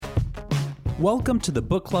Welcome to the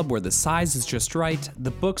book club where the size is just right,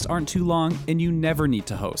 the books aren't too long, and you never need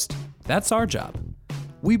to host. That's our job.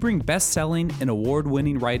 We bring best-selling and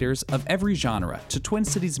award-winning writers of every genre to Twin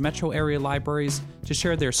Cities metro area libraries to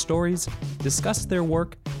share their stories, discuss their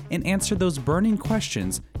work, and answer those burning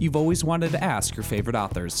questions you've always wanted to ask your favorite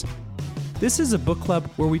authors. This is a book club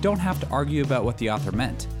where we don't have to argue about what the author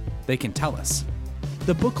meant. They can tell us.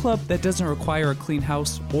 The book club that doesn't require a clean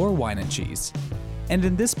house or wine and cheese. And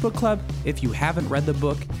in this book club, if you haven't read the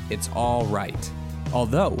book, it's all right.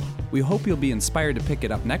 Although, we hope you'll be inspired to pick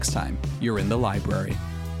it up next time you're in the library.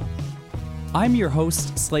 I'm your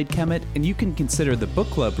host, Slade Kemet, and you can consider the book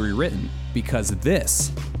club rewritten because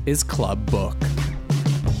this is Club Book.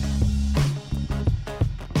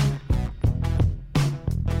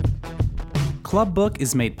 Club Book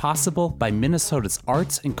is made possible by Minnesota's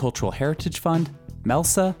Arts and Cultural Heritage Fund,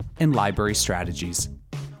 MELSA, and Library Strategies.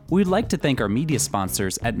 We'd like to thank our media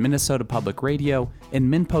sponsors at Minnesota Public Radio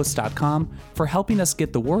and MinPost.com for helping us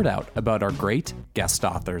get the word out about our great guest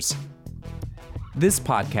authors. This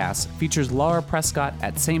podcast features Laura Prescott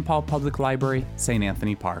at St. Paul Public Library, St.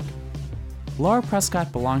 Anthony Park. Laura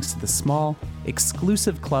Prescott belongs to the small,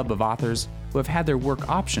 exclusive club of authors who have had their work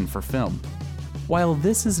optioned for film. While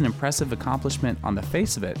this is an impressive accomplishment on the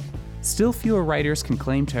face of it, still fewer writers can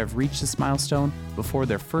claim to have reached this milestone before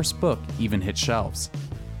their first book even hit shelves.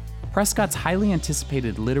 Prescott's highly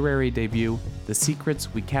anticipated literary debut, The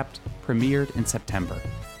Secrets We Kept, premiered in September.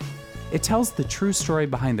 It tells the true story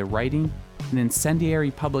behind the writing and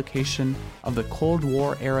incendiary publication of the Cold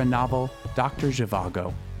War-era novel Dr.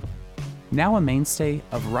 Zhivago. Now a mainstay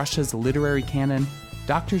of Russia's literary canon,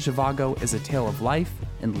 Dr. Zhivago is a tale of life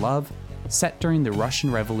and love set during the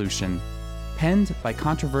Russian Revolution. Penned by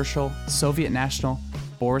controversial Soviet national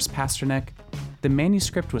Boris Pasternak, the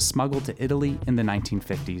manuscript was smuggled to Italy in the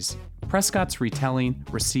 1950s. Prescott's retelling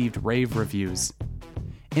received rave reviews.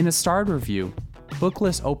 In a starred review,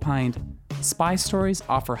 Booklist opined, "Spy stories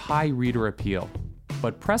offer high reader appeal,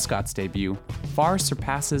 but Prescott's debut far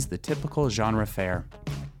surpasses the typical genre fare."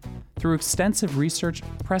 Through extensive research,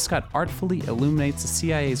 Prescott artfully illuminates the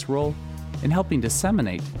CIA's role in helping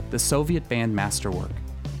disseminate the Soviet-banned masterwork.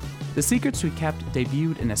 The Secrets We Kept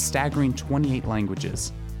debuted in a staggering 28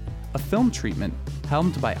 languages. A film treatment,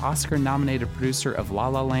 helmed by Oscar-nominated producer of La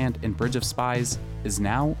La Land and Bridge of Spies, is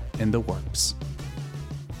now in the works.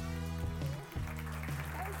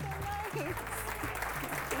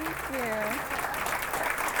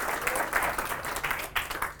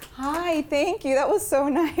 Hi, thank you. That was so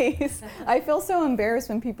nice. I feel so embarrassed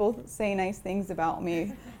when people say nice things about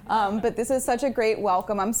me. But this is such a great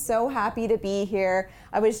welcome. I'm so happy to be here.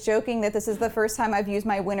 I was joking that this is the first time I've used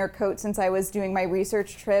my winter coat since I was doing my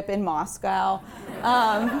research trip in Moscow.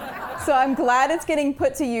 So I'm glad it's getting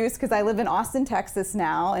put to use because I live in Austin, Texas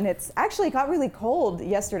now, and it's actually got really cold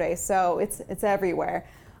yesterday, so it's everywhere.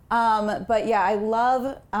 But yeah, I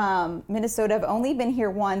love Minnesota. I've only been here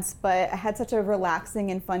once, but I had such a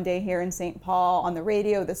relaxing and fun day here in St. Paul on the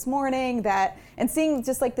radio this morning and seeing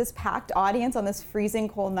just like this packed audience on this freezing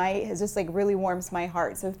cold night has just like really warms my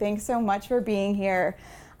heart. So thanks so much for being here.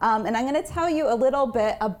 And I'm gonna tell you a little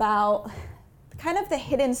bit about kind of the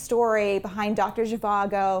hidden story behind Dr.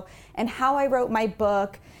 Zhivago and how I wrote my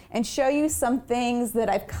book, and show you some things that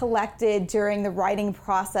I've collected during the writing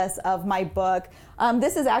process of my book.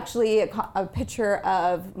 This is actually a picture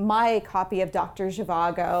of my copy of Dr.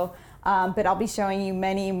 Zhivago, but I'll be showing you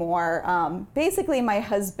many more. Basically, my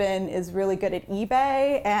husband is really good at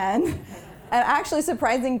eBay and actually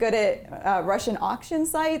surprisingly good at Russian auction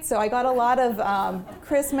sites. So I got a lot of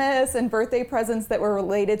Christmas and birthday presents that were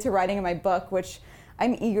related to writing in my book, which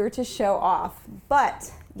I'm eager to show off.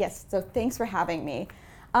 But yes, so thanks for having me.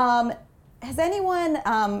 Has anyone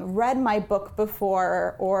read my book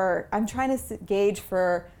before, or I'm trying to gauge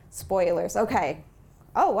for spoilers? Okay.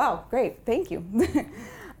 Oh, wow, great, thank you.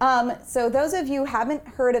 So those of you who haven't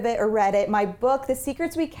heard of it or read it, my book, The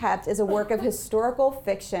Secrets We Kept, is a work of historical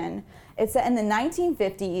fiction. It's set in the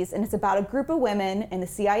 1950s, and it's about a group of women in the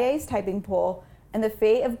CIA's typing pool and the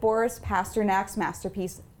fate of Boris Pasternak's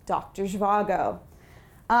masterpiece, Dr. Zhivago.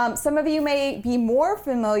 Some of you may be more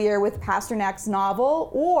familiar with Pasternak's novel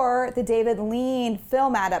or the David Lean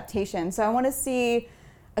film adaptation. So I want to see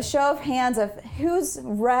a show of hands of who's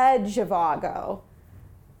read Zhivago.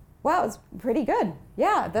 Wow, it's pretty good.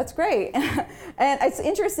 Yeah, that's great. And it's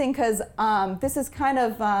interesting because this is kind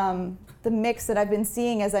of the mix that I've been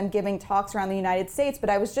seeing as I'm giving talks around the United States, but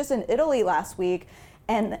I was just in Italy last week,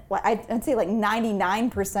 and I'd say like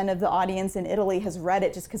 99% of the audience in Italy has read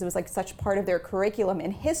it just because it was like such part of their curriculum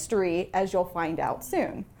in history, as you'll find out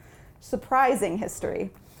soon. Surprising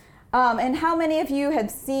history. And how many of you have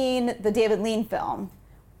seen the David Lean film?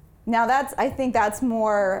 Now I think that's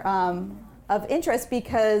more of interest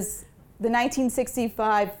because the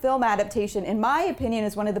 1965 film adaptation, in my opinion,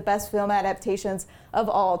 is one of the best film adaptations of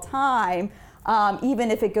all time,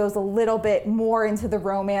 even if it goes a little bit more into the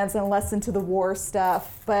romance and less into the war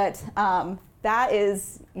stuff. But that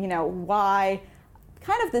is, why,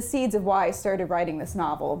 kind of the seeds of why I started writing this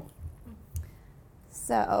novel.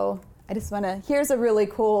 So I just here's a really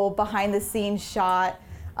cool behind the scenes shot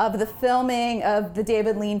of the filming of the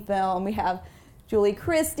David Lean film. We have Julie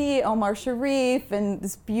Christie, Omar Sharif, and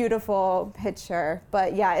this beautiful picture.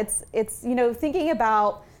 But yeah, it's thinking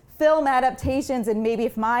about film adaptations and maybe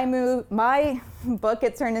if my book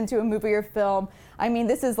gets turned into a movie or film, I mean,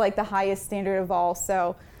 this is like the highest standard of all,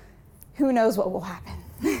 so who knows what will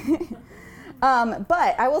happen.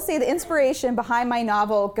 But I will say the inspiration behind my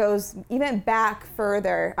novel goes even back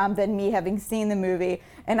further than me having seen the movie,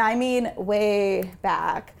 and I mean way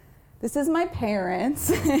back. This is my parents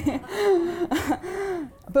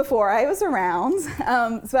before I was around.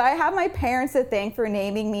 So I have my parents to thank for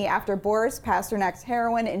naming me after Boris Pasternak's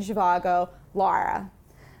heroine in Zhivago, Lara.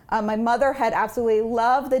 My mother had absolutely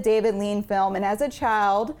loved the David Lean film, and as a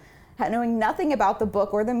child, knowing nothing about the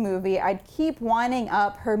book or the movie, I'd keep winding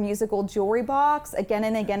up her musical jewelry box again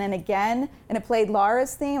and again and again, and it played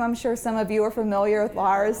Lara's theme. I'm sure some of you are familiar with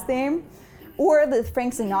Lara's theme, or the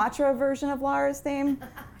Frank Sinatra version of Lara's theme.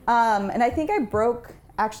 And I think I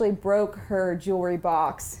actually broke her jewelry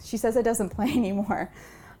box. She says it doesn't play anymore,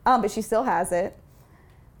 but she still has it.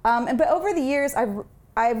 But over the years,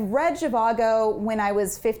 I've read Zhivago when I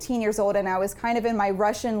was 15 years old, and I was kind of in my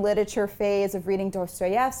Russian literature phase of reading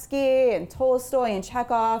Dostoevsky and Tolstoy and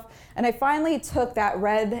Chekhov, and I finally took that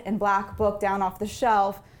red and black book down off the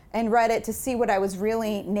shelf and read it to see what I was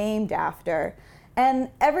really named after. And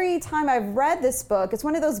every time I've read this book, it's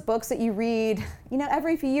one of those books that you read,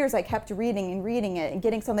 every few years I kept reading it and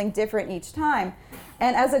getting something different each time.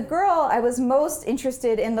 And as a girl, I was most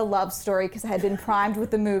interested in the love story because I had been primed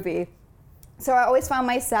with the movie. So I always found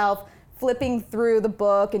myself flipping through the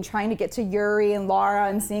book and trying to get to Yuri and Lara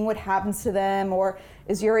and seeing what happens to them, or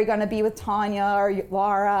is Yuri going to be with Tanya or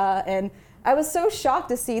Lara? And I was so shocked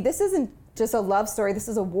to see this isn't just a love story, this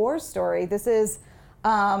is a war story. This is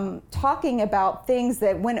talking about things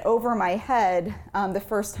that went over my head the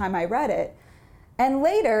first time I read it. And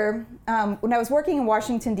later, when I was working in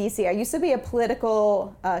Washington, D.C., I used to be a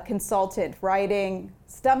political consultant, writing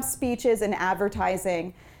stump speeches and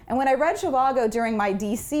advertising. And when I read Zhivago during my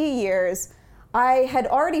D.C. years, I had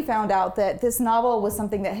already found out that this novel was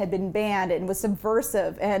something that had been banned and was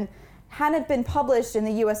subversive and hadn't been published in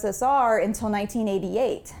the USSR until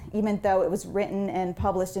 1988, even though it was written and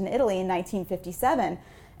published in Italy in 1957.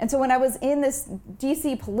 And so when I was in this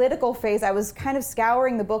DC political phase, I was kind of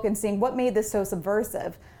scouring the book and seeing what made this so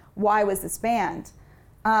subversive. Why was this banned?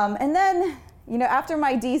 And then, after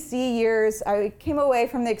my DC years, I came away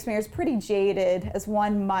from the experience pretty jaded, as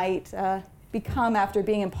one might become after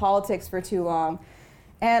being in politics for too long.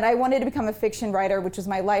 And I wanted to become a fiction writer, which was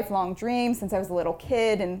my lifelong dream since I was a little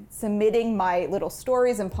kid, and submitting my little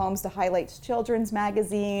stories and poems to Highlights Children's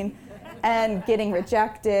Magazine and getting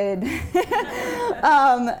rejected.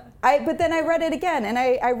 But then I read it again, and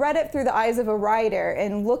I read it through the eyes of a writer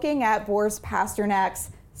and looking at Boris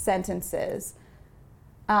Pasternak's sentences.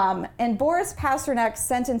 And Boris Pasternak's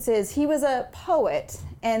sentences, he was a poet.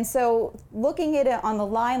 And so looking at it on the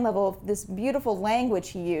line level of this beautiful language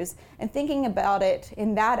he used and thinking about it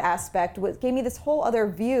in that aspect gave me this whole other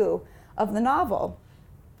view of the novel.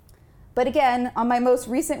 But again, on my most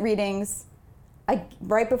recent readings,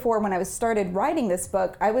 right before when I started writing this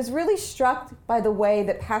book, I was really struck by the way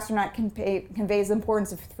that Pasternak conveys the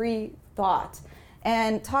importance of free thought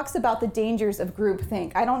and talks about the dangers of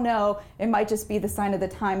groupthink. I don't know, it might just be the sign of the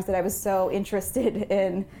times that I was so interested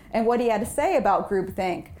in what he had to say about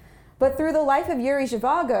groupthink. But through the life of Yuri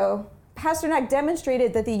Zhivago, Pasternak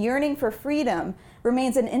demonstrated that the yearning for freedom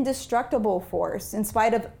remains an indestructible force in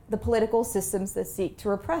spite of the political systems that seek to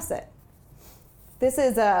repress it. This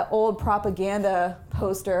is an old propaganda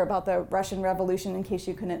poster about the Russian Revolution, in case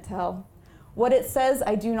you couldn't tell. What it says,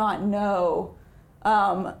 I do not know.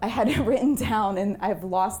 I had it written down and I've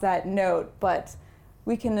lost that note, but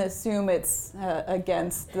we can assume it's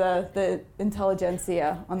against the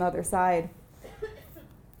intelligentsia on the other side.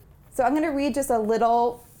 So I'm going to read just a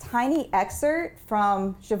little tiny excerpt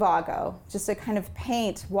from Zhivago, just to kind of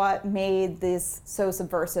paint what made this so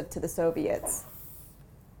subversive to the Soviets.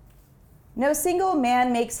 No single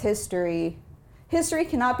man makes history. History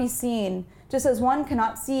cannot be seen, just as one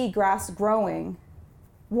cannot see grass growing.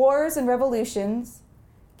 Wars and revolutions,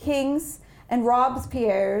 kings and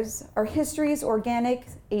Robespierre's are history's organic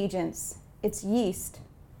agents, its yeast.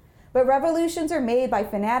 But revolutions are made by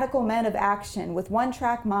fanatical men of action with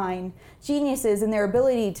one-track mind, geniuses in their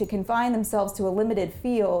ability to confine themselves to a limited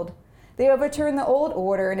field. They overturn the old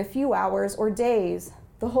order in a few hours or days.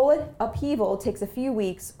 The whole upheaval takes a few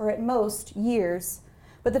weeks or at most years.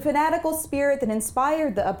 But the fanatical spirit that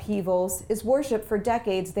inspired the upheavals is worshipped for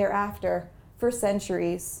decades thereafter, for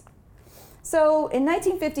centuries. So in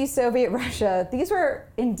 1950 Soviet Russia, these were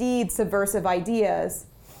indeed subversive ideas.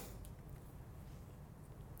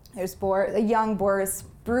 There's a young Boris,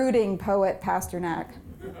 brooding poet Pasternak.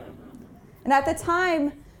 And at the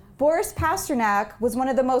time, Boris Pasternak was one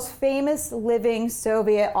of the most famous living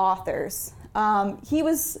Soviet authors. He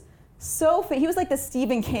was like the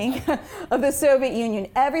Stephen King of the Soviet Union.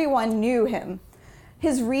 Everyone knew him.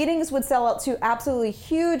 His readings would sell out to absolutely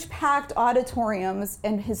huge packed auditoriums,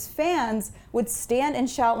 and his fans would stand and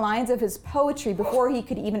shout lines of his poetry before he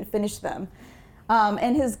could even finish them.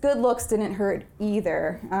 And his good looks didn't hurt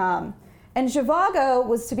either. And Zhivago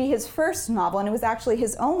was to be his first novel, and it was actually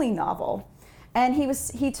his only novel. And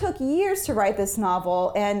he took years to write this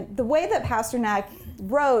novel, and the way that Pasternak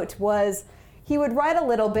wrote was he would write a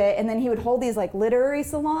little bit, and then he would hold these like literary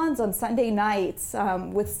salons on Sunday nights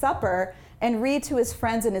with supper and read to his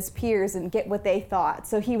friends and his peers and get what they thought.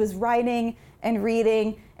 So he was writing and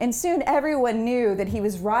reading, and soon everyone knew that he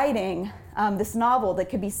was writing this novel that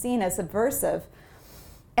could be seen as subversive.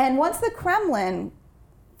 And once the Kremlin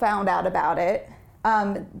found out about it,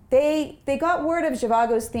 they got word of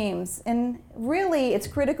Zhivago's themes, and really its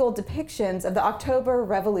critical depictions of the October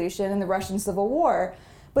Revolution and the Russian Civil War.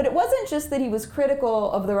 But it wasn't just that he was critical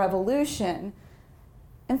of the revolution.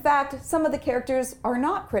 In fact, some of the characters are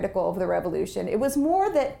not critical of the revolution. It was more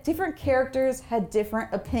that different characters had different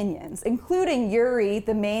opinions, including Yuri,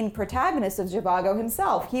 the main protagonist of Zhivago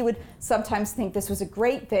himself. He would sometimes think this was a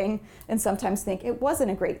great thing and sometimes think it wasn't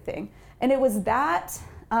a great thing. And it was that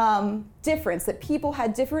difference, that people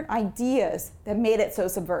had different ideas, that made it so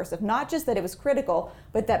subversive. Not just that it was critical,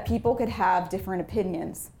 but that people could have different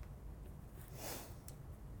opinions.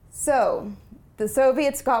 So the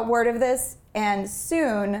Soviets got word of this, and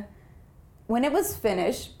soon, when it was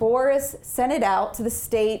finished, Boris sent it out to the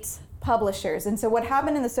state publishers. And so what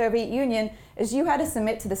happened in the Soviet Union is you had to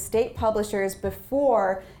submit to the state publishers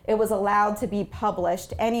before it was allowed to be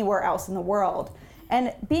published anywhere else in the world.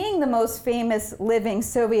 And being the most famous living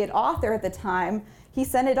Soviet author at the time, he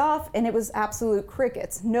sent it off and it was absolute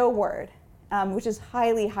crickets, no word, which is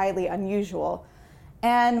highly, highly unusual.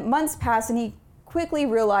 And months passed and he quickly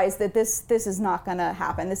realized that this is not going to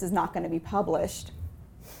happen. This is not going to be published.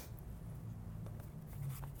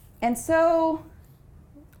 And so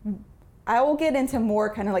I will get into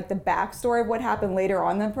more kind of like the backstory of what happened later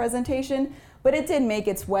on in the presentation, but it did make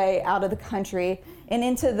its way out of the country and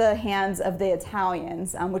into the hands of the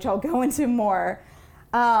Italians, which I'll go into more.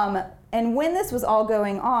 And when this was all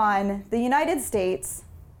going on, the United States,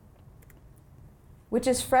 which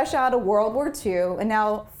is fresh out of World War II and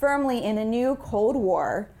now firmly in a new Cold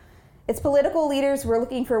War, its political leaders were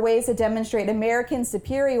looking for ways to demonstrate American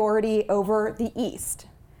superiority over the East.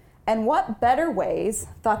 And what better ways,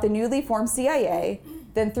 thought the newly formed CIA,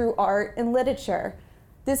 than through art and literature?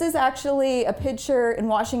 This is actually a picture in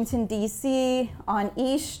Washington, D.C. on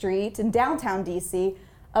East Street in downtown D.C.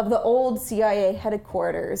 of the old CIA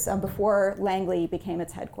headquarters before Langley became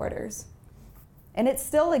its headquarters. And it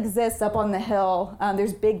still exists up on the hill.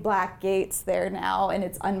 There's big black gates there now, and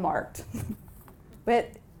it's unmarked.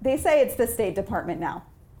 But they say it's the State Department now.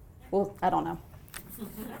 Well, I don't know.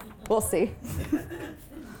 We'll see.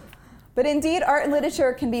 But indeed, art and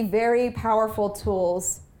literature can be very powerful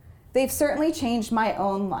tools. They've certainly changed my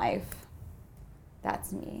own life.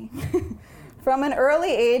 That's me. From an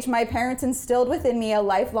early age, my parents instilled within me a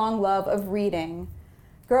lifelong love of reading.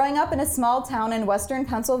 Growing up in a small town in western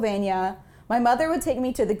Pennsylvania, my mother would take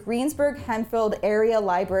me to the Greensburg-Henfield area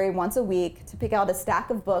library once a week to pick out a stack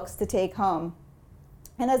of books to take home.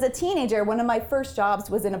 And as a teenager, one of my first jobs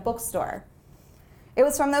was in a bookstore. It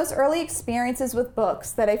was from those early experiences with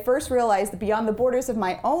books that I first realized that beyond the borders of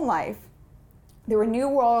my own life, there were new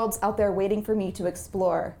worlds out there waiting for me to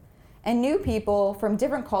explore, and new people from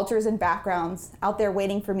different cultures and backgrounds out there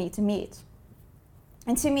waiting for me to meet.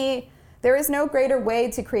 And to me, there is no greater way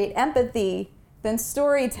to create empathy than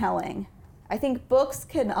storytelling. I think books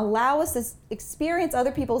can allow us to experience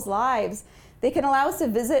other people's lives. They can allow us to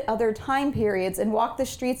visit other time periods and walk the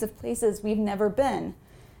streets of places we've never been.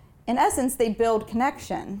 In essence, they build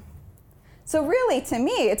connection. So really, to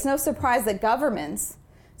me, it's no surprise that governments,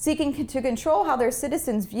 seeking to control how their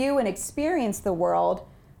citizens view and experience the world,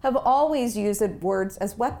 have always used words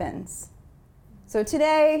as weapons. So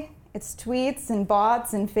today, it's tweets and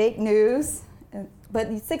bots and fake news.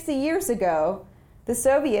 But 60 years ago, the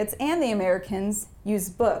Soviets and the Americans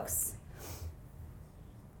used books.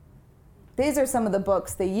 These are some of the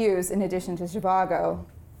books they used in addition to Zhivago.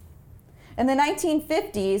 In the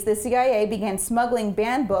 1950s, the CIA began smuggling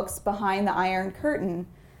banned books behind the Iron Curtain.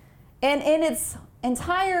 And in its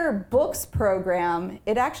entire books program,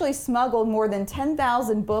 it actually smuggled more than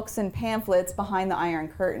 10,000 books and pamphlets behind the Iron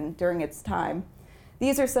Curtain during its time.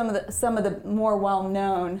 These are some of the more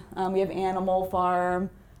well-known. We have Animal Farm,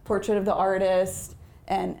 Portrait of the Artist,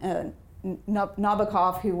 and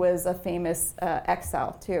Nabokov, who was a famous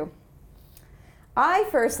exile too. I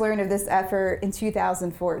first learned of this effort in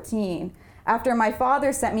 2014, after my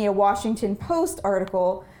father sent me a Washington Post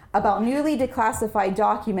article about newly declassified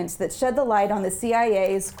documents that shed the light on the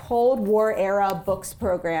CIA's Cold War-era books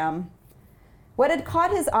program. What had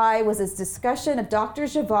caught his eye was his discussion of Dr.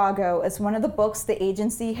 Zhivago as one of the books the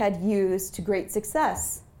agency had used to great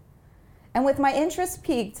success. And with my interest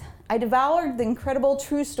piqued, I devoured the incredible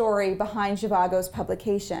true story behind Zhivago's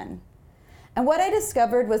publication. And what I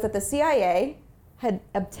discovered was that the CIA had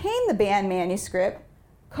obtained the banned manuscript,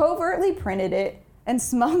 covertly printed it, and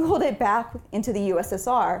smuggled it back into the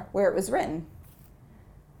USSR, where it was written.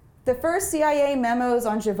 The first CIA memos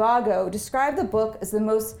on Zhivago described the book as the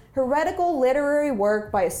most heretical literary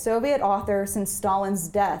work by a Soviet author since Stalin's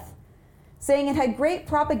death, saying it had great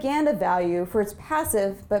propaganda value for its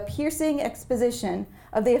passive but piercing exposition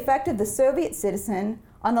of the effect of the Soviet citizen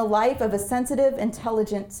on the life of a sensitive,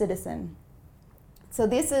 intelligent citizen. So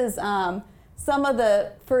this is some of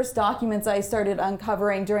the first documents I started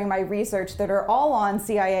uncovering during my research that are all on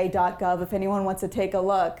CIA.gov if anyone wants to take a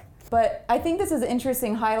look. But I think this is an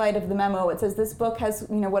interesting highlight of the memo. It says this book has,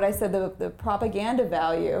 what I said, the propaganda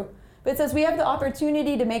value. But it says we have the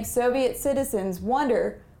opportunity to make Soviet citizens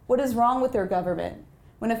wonder what is wrong with their government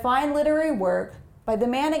when a fine literary work by the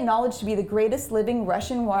man acknowledged to be the greatest living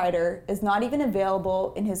Russian writer is not even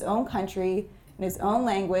available in his own country, in his own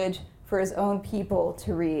language, for his own people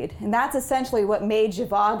to read. And that's essentially what made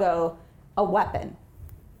Zhivago a weapon.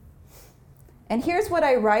 And here's what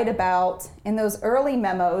I write about in those early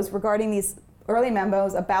memos regarding these early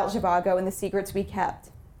memos about Zhivago and the secrets we kept.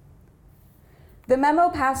 The memo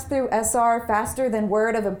passed through SR faster than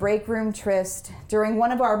word of a break room tryst during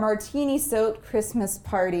one of our martini-soaked Christmas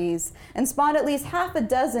parties and spawned at least half a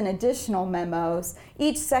dozen additional memos,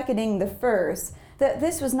 each seconding the first, that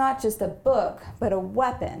this was not just a book, but a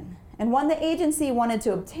weapon, and one the agency wanted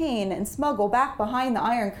to obtain and smuggle back behind the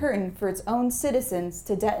Iron Curtain for its own citizens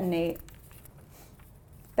to detonate.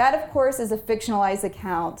 That, of course, is a fictionalized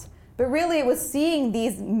account, but really it was seeing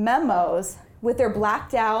these memos with their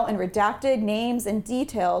blacked out and redacted names and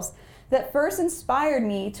details that first inspired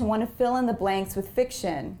me to want to fill in the blanks with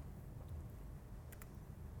fiction.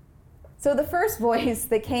 So the first voice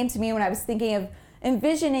that came to me when I was thinking of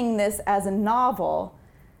envisioning this as a novel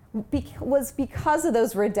was because of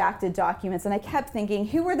those redacted documents, and I kept thinking,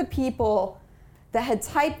 who were the people that had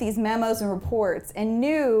typed these memos and reports and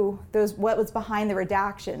knew what was behind the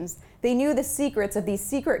redactions? They knew the secrets of these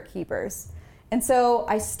secret keepers. And so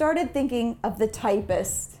I started thinking of the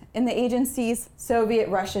typists in the agency's Soviet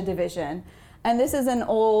Russia division. And this is an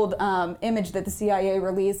old image that the CIA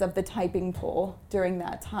released of the typing pool during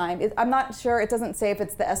that time. I'm not sure, it doesn't say if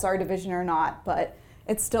it's the SR division or not, but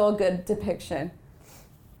it's still a good depiction.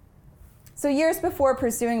 So years before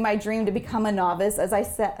pursuing my dream to become a novelist, as I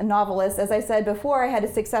said before, I had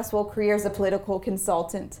a successful career as a political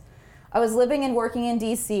consultant. I was living and working in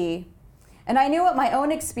DC, and I knew what my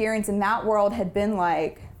own experience in that world had been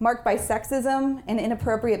like, marked by sexism and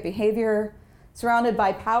inappropriate behavior, surrounded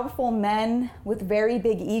by powerful men with very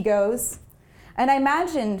big egos. And I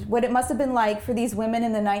imagined what it must have been like for these women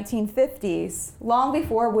in the 1950s, long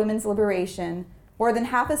before women's liberation, more than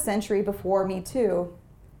half a century before Me Too.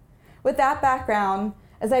 With that background,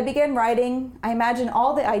 as I began writing, I imagined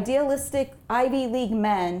all the idealistic Ivy League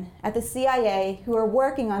men at the CIA who are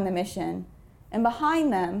working on the mission, and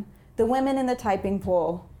behind them, the women in the typing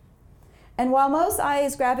pool. And while most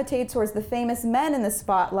eyes gravitate towards the famous men in the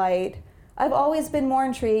spotlight, I've always been more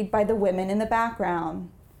intrigued by the women in the background.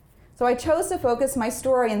 So I chose to focus my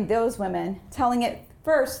story on those women, telling it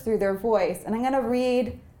first through their voice. And I'm going to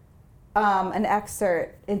read an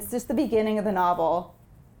excerpt. It's just the beginning of the novel.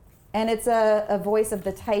 And it's a voice of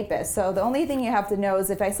the typist. So the only thing you have to know is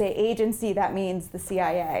if I say agency, that means the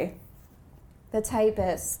CIA. The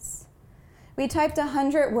typists. We typed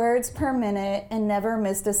 100 words per minute and never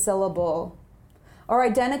missed a syllable. Our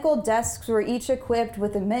identical desks were each equipped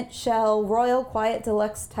with a Mint Shell Royal Quiet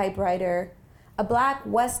Deluxe typewriter, a black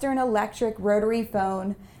Western Electric rotary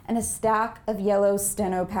phone, and a stack of yellow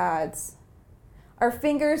steno pads. Our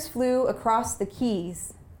fingers flew across the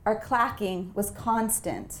keys. Our clacking was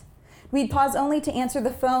constant. We'd pause only to answer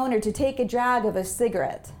the phone or to take a drag of a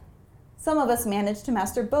cigarette. Some of us managed to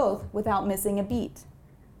master both without missing a beat.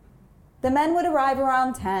 The men would arrive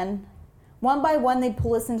around 10. One by one, they'd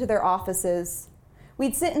pull us into their offices.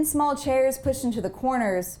 We'd sit in small chairs pushed into the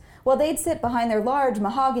corners, while they'd sit behind their large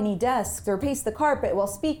mahogany desks or pace the carpet while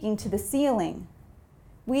speaking to the ceiling.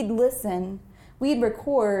 We'd listen. We'd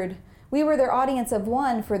record. We were their audience of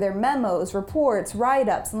one for their memos, reports,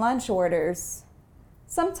 write-ups, lunch orders.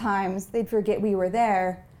 Sometimes they'd forget we were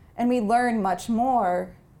there, and we'd learn much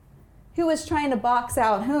more. Who was trying to box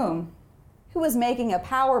out whom? Who was making a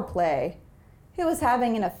power play? Who was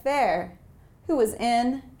having an affair? Who was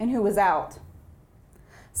in and who was out?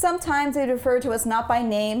 Sometimes they'd refer to us not by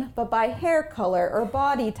name, but by hair color or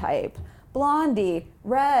body type. Blondie,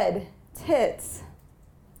 red, tits.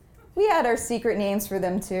 We had our secret names for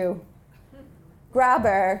them too.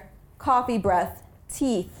 Grabber, coffee breath,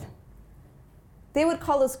 teeth. They would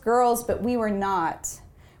call us girls, but we were not.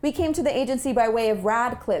 We came to the agency by way of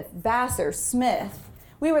Radcliffe, Vassar, Smith.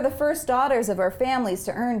 We were the first daughters of our families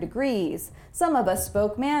to earn degrees. Some of us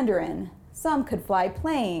spoke Mandarin. Some could fly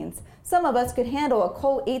planes. Some of us could handle a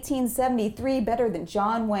Colt 1873 better than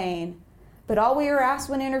John Wayne. But all we were asked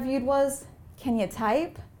when interviewed was, "Can you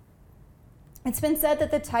type?" It's been said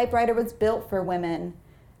that the typewriter was built for women,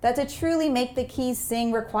 that to truly make the keys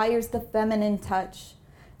sing requires the feminine touch,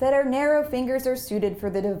 that our narrow fingers are suited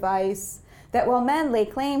for the device, that while men lay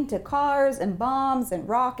claim to cars and bombs and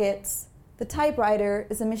rockets, the typewriter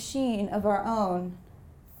is a machine of our own.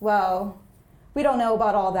 Well, we don't know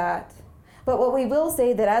about all that. But what we will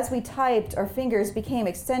say that as we typed, our fingers became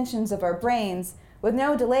extensions of our brains with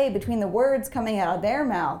no delay between the words coming out of their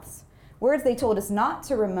mouths, words they told us not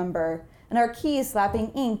to remember, and our keys slapping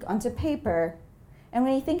ink onto paper. And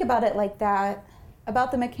when you think about it like that,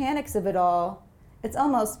 about the mechanics of it all, it's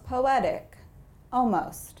almost poetic.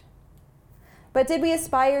 Almost. But did we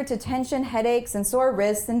aspire to tension, headaches, and sore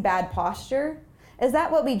wrists and bad posture? Is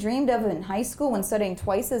that what we dreamed of in high school when studying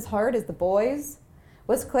twice as hard as the boys?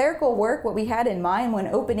 Was clerical work what we had in mind when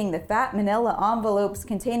opening the fat manila envelopes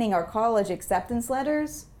containing our college acceptance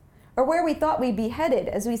letters? Or where we thought we'd be headed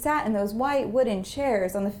as we sat in those white wooden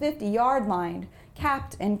chairs on the 50-yard line,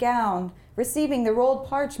 capped and gowned, receiving the rolled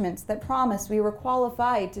parchments that promised we were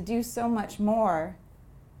qualified to do so much more?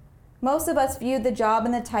 Most of us viewed the job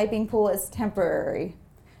in the typing pool as temporary.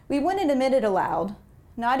 We wouldn't admit it aloud,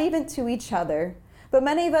 not even to each other, but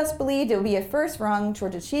many of us believed it would be a first rung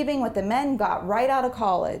towards achieving what the men got right out of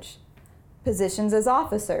college: positions as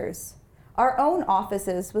officers, our own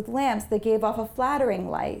offices with lamps that gave off a flattering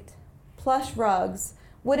light, plush rugs,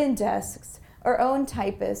 wooden desks, our own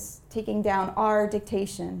typists taking down our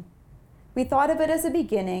dictation. We thought of it as a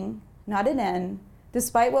beginning, not an end,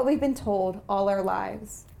 despite what we've been told all our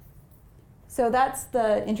lives. So that's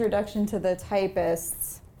the introduction to the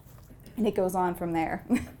typists, and it goes on from there.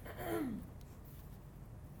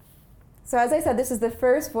 So as I said, this is the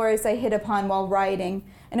first voice I hit upon while writing,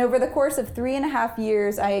 and over the course of 3.5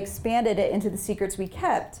 years, I expanded it into The Secrets We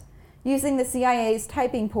Kept, using the CIA's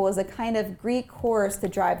typing pool as a kind of Greek chorus to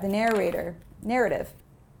drive the narrative.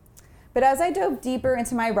 But as I dove deeper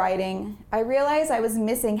into my writing, I realized I was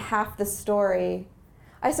missing half the story.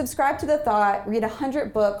 I subscribed to the thought, read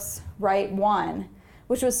 100 books, write one,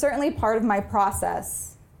 which was certainly part of my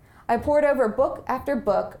process. I pored over book after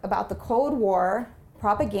book about the Cold War,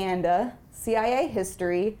 propaganda, CIA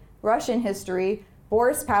history, Russian history,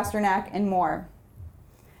 Boris Pasternak, and more.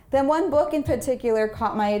 Then one book in particular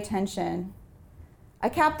caught my attention. A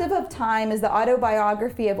Captive of Time is the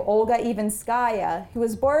autobiography of Olga Ivanskaya, who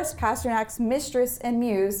was Boris Pasternak's mistress and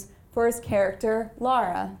muse for his character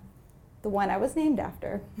Lara, the one I was named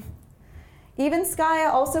after. Ivanskaya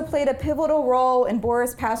also played a pivotal role in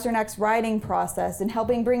Boris Pasternak's writing process in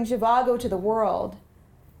helping bring Zhivago to the world.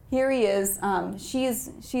 Here he is.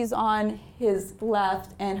 She's on his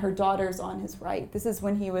left, and her daughter's on his right. This is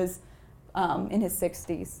when he was in his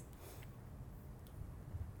 60s.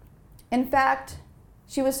 In fact,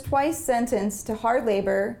 she was twice sentenced to hard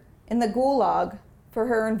labor in the Gulag for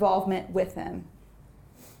her involvement with him.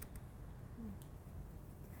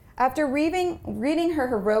 After reading her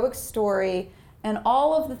heroic story and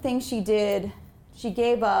all of the things she did, she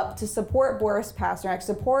gave up to support Boris Pasternak,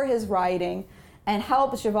 support his writing, and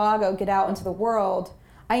help Zhivago get out into the world,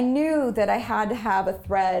 I knew that I had to have a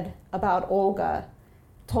thread about Olga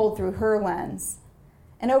told through her lens.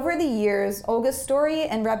 And over the years, Olga's story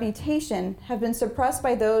and reputation have been suppressed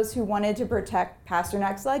by those who wanted to protect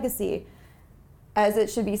Pasternak's legacy. As it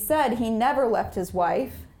should be said, he never left his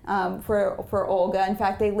wife, for Olga. In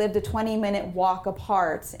fact, they lived a 20-minute walk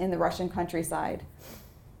apart in the Russian countryside.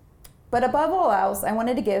 But above all else, I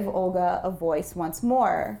wanted to give Olga a voice once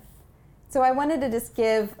more. So I wanted to just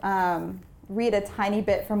read a tiny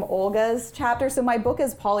bit from Olga's chapter. So my book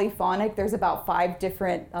is polyphonic. There's about 5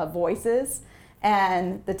 different voices,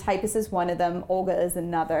 and the typist is one of them, Olga is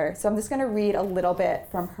another. So I'm just gonna read a little bit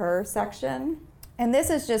from her section. And this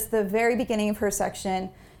is just the very beginning of her section,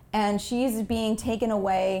 and she's being taken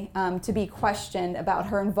away to be questioned about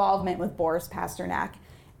her involvement with Boris Pasternak,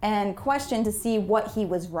 and questioned to see what he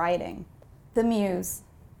was writing. The Muse.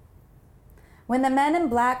 When the men in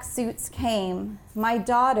black suits came, my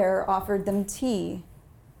daughter offered them tea.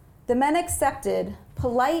 The men accepted,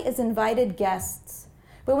 polite as invited guests.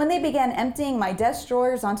 But when they began emptying my desk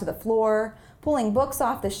drawers onto the floor, pulling books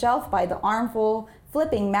off the shelf by the armful,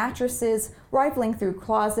 flipping mattresses, rifling through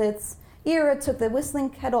closets, Ira took the whistling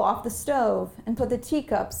kettle off the stove and put the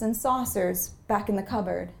teacups and saucers back in the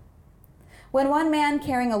cupboard. When one man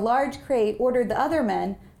carrying a large crate ordered the other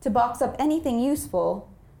men to box up anything useful,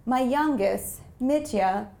 my youngest,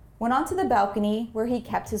 Mitya, went onto the balcony where he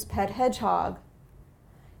kept his pet hedgehog.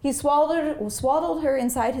 He swaddled her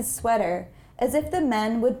inside his sweater as if the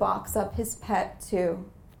men would box up his pet too.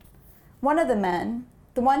 One of the men,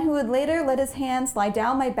 the one who would later let his hand slide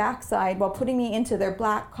down my backside while putting me into their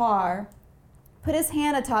black car, put his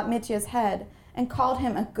hand atop Mitya's head and called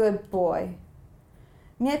him a good boy.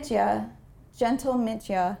 Mitya, gentle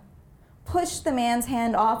Mitya, pushed the man's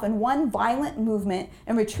hand off in one violent movement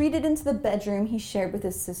and retreated into the bedroom he shared with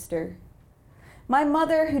his sister. My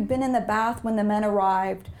mother, who'd been in the bath when the men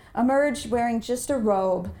arrived, emerged wearing just a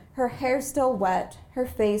robe, her hair still wet, her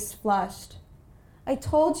face flushed. I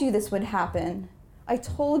told you this would happen. I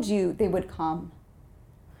told you they would come.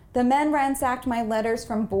 The men ransacked my letters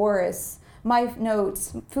from Boris, my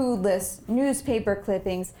notes, food lists, newspaper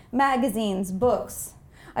clippings, magazines, books.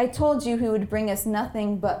 I told you he would bring us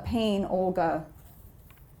nothing but pain, Olga.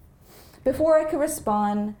 Before I could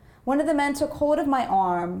respond, one of the men took hold of my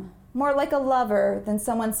arm, more like a lover than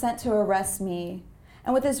someone sent to arrest me,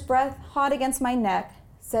 and with his breath hot against my neck,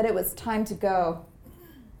 said it was time to go.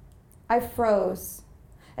 I froze.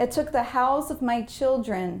 It took the howls of my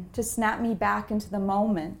children to snap me back into the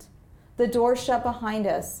moment. The door shut behind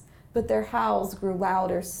us, but their howls grew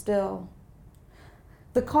louder still.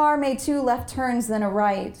 The car made 2 left turns, then a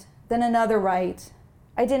right, then another right.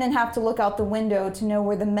 I didn't have to look out the window to know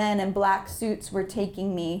where the men in black suits were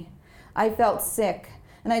taking me. I felt sick,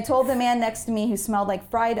 and I told the man next to me who smelled like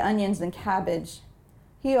fried onions and cabbage.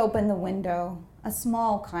 He opened the window, a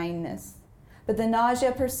small kindness. But the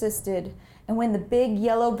nausea persisted, and when the big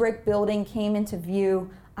yellow brick building came into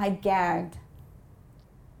view, I gagged.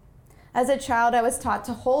 As a child, I was taught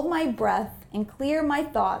to hold my breath and clear my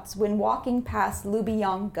thoughts when walking past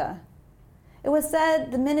Lubyanka. It was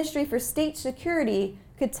said the Ministry for State Security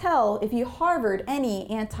could tell if you harbored any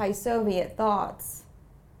anti-Soviet thoughts.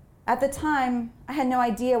 At the time, I had no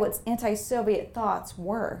idea what anti-Soviet thoughts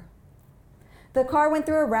were. The car went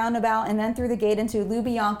through a roundabout and then through the gate into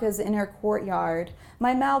Lubyanka's inner courtyard,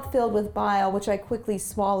 my mouth filled with bile, which I quickly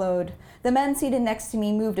swallowed. The men seated next to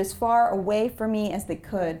me moved as far away from me as they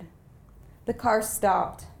could. The car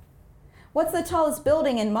stopped. "What's the tallest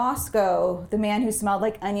building in Moscow?" the man who smelled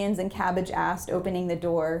like onions and cabbage asked, opening the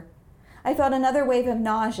door. I felt another wave of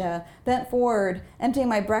nausea, bent forward, emptying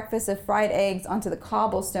my breakfast of fried eggs onto the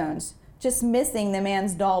cobblestones, just missing the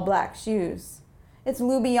man's dull black shoes. "It's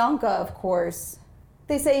Lubyanka, of course.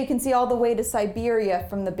 They say you can see all the way to Siberia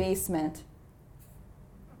from the basement."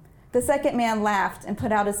 The second man laughed and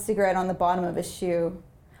put out a cigarette on the bottom of his shoe.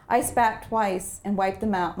 I spat twice and wiped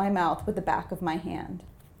my mouth with the back of my hand.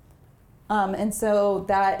 And so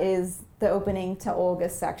that is the opening to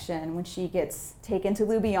Olga's section when she gets taken to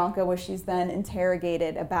Lubyanka, where she's then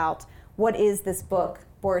interrogated about what is this book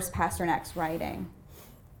Boris Pasternak's writing.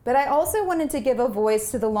 But I also wanted to give a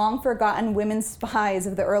voice to the long-forgotten women spies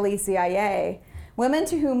of the early CIA, women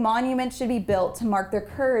to whom monuments should be built to mark their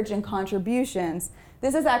courage and contributions.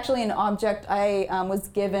 This is actually an object I was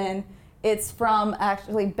given. It's from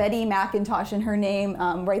actually Betty McIntosh, and her name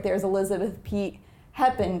right there is Elizabeth P.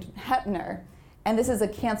 Hepner. And this is a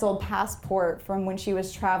canceled passport from when she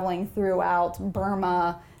was traveling throughout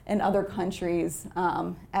Burma and other countries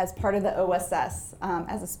as part of the OSS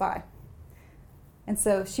as a spy. And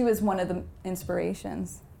so she was one of the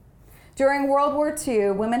inspirations. During World War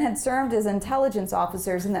II, women had served as intelligence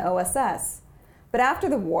officers in the OSS. But after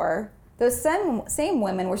the war, those same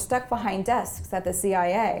women were stuck behind desks at the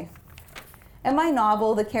CIA. In my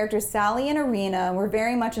novel, the characters Sally and Irina were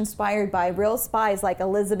very much inspired by real spies like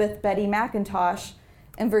Elizabeth Betty McIntosh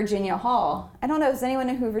and Virginia Hall. I don't know, does anyone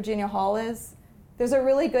know who Virginia Hall is? There's a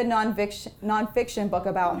really good nonfiction book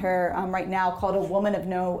about her right now called A Woman of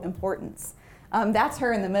No Importance. That's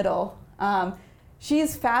her in the middle.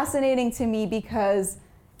 She's fascinating to me because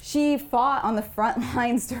she fought on the front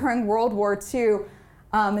lines during World War II.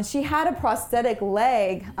 She had a prosthetic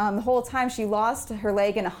leg the whole time. She lost her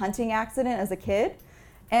leg in a hunting accident as a kid,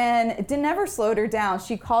 and it never slowed her down.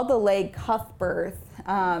 She called the leg Cuthbert,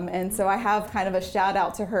 and so I have kind of a shout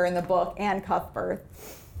out to her in the book, Anne Cuthbert.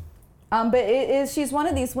 But she's one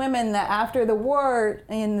of these women that after the war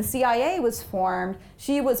and the CIA was formed,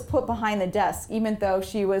 she was put behind the desk, even though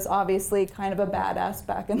she was obviously kind of a badass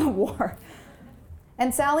back in the war.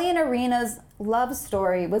 And Sally and Irina's love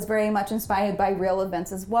story was very much inspired by real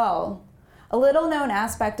events as well. A little-known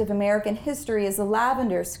aspect of American history is the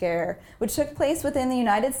Lavender Scare, which took place within the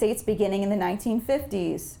United States beginning in the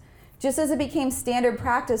 1950s. Just as it became standard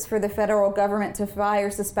practice for the federal government to fire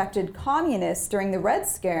suspected communists during the Red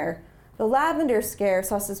Scare, the Lavender Scare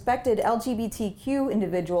saw suspected LGBTQ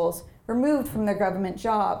individuals removed from their government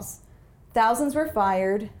jobs. Thousands were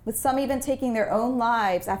fired, with some even taking their own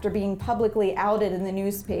lives after being publicly outed in the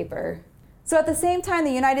newspaper. So at the same time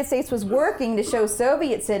the United States was working to show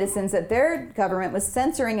Soviet citizens that their government was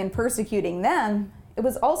censoring and persecuting them, it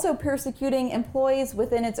was also persecuting employees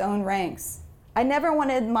within its own ranks. I never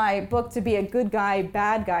wanted my book to be a good guy,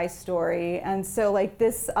 bad guy story, and so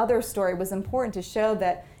this other story was important to show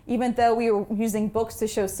that even though we were using books to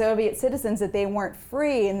show Soviet citizens that they weren't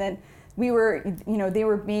free and that they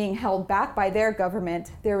were being held back by their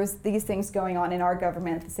government, there was these things going on in our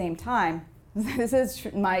government at the same time. This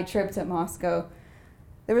is my trip to Moscow.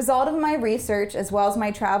 The result of my research, as well as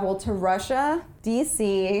my travel to Russia,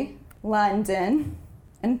 DC, London,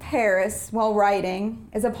 and Paris while writing,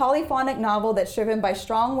 is a polyphonic novel that's driven by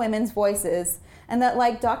strong women's voices and that,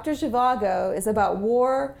 like Dr. Zhivago, is about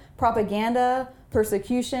war, propaganda,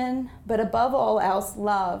 persecution, but above all else,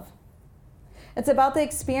 love. It's about the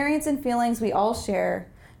experience and feelings we all share,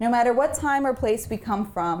 no matter what time or place we come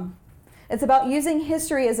from. It's about using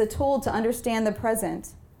history as a tool to understand the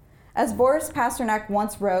present. As Boris Pasternak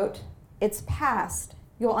once wrote, "It's past,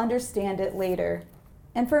 you'll understand it later."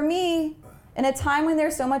 And for me, in a time when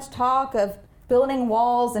there's so much talk of building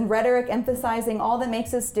walls and rhetoric emphasizing all that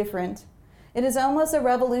makes us different, it is almost a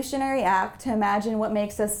revolutionary act to imagine what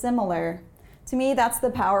makes us similar. To me, that's the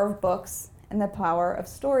power of books and the power of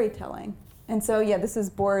storytelling. And so, this is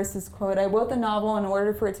Boris's quote. "I wrote the novel in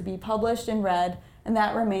order for it to be published and read, and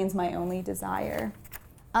that remains my only desire."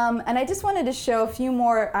 And I just wanted to show a few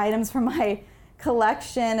more items from my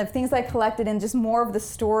collection of things I collected and just more of the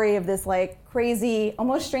story of this crazy,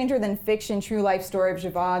 almost stranger than fiction, true life story of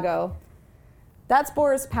Zhivago. That's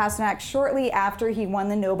Boris Pasternak shortly after he won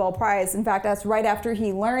the Nobel Prize. In fact, that's right after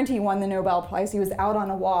he learned he won the Nobel Prize. He was out on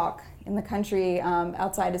a walk in the country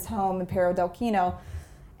outside his home in Pero del Kino.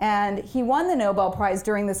 And he won the Nobel Prize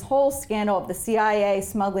during this whole scandal of the CIA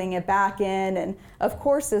smuggling it back in. And of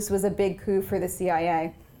course, this was a big coup for the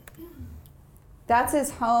CIA. That's his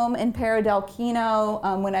home in Pero del Kino.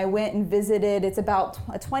 When I went and visited, it's about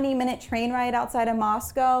a 20-minute train ride outside of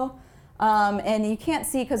Moscow. And you can't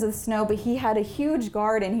see because of the snow, but he had a huge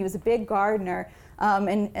garden. He was a big gardener.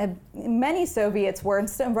 And many Soviets were, and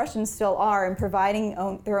some Russians still are, in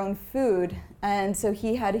providing their own food. And so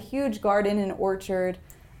he had a huge garden and orchard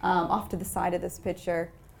off to the side of this picture.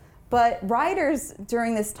 But writers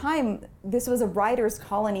during this time, this was a writers'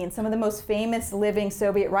 colony, and some of the most famous living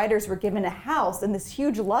Soviet writers were given a house and this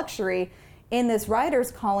huge luxury in this writers'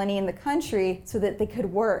 colony in the country so that they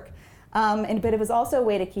could work. But it was also a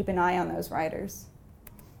way to keep an eye on those writers.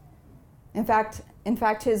 In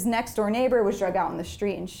fact, his next door neighbor was drug out in the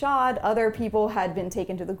street and shot. Other people had been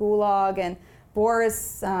taken to the gulag, and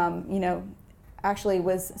Boris, actually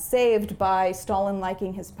was saved by Stalin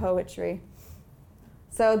liking his poetry.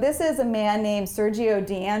 So this is a man named Sergio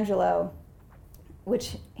D'Angelo,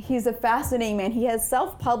 which he's a fascinating man. He has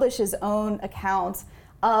self-published his own account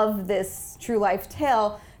of this true life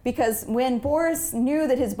tale because when Boris knew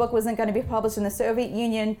that his book wasn't going to be published in the Soviet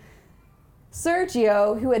Union,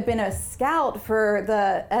 Sergio, who had been a scout for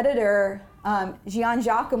the editor Gian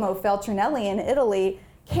Giacomo Feltrinelli in Italy,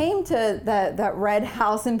 came to that red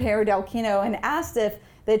house in Pero del Kino and asked if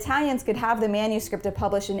the Italians could have the manuscript to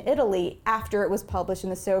publish in Italy after it was published in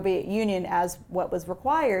the Soviet Union as what was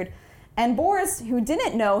required. And Boris, who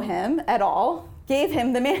didn't know him at all, gave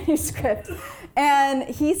him the manuscript. And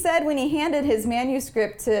he said when he handed his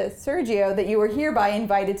manuscript to Sergio that you were hereby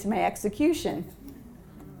invited to my execution.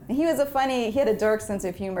 And he had a dark sense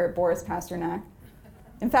of humor, Boris Pasternak.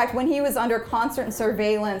 In fact, when he was under constant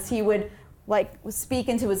surveillance, he would like speak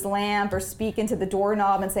into his lamp or speak into the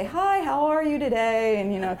doorknob and say, "Hi, how are you today?"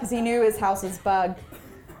 And because he knew his house was bugged.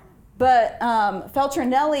 But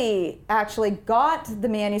Feltrinelli actually got the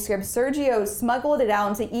manuscript. Sergio smuggled it out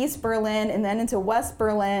into East Berlin and then into West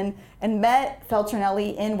Berlin and met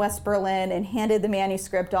Feltrinelli in West Berlin and handed the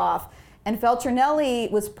manuscript off. And Feltrinelli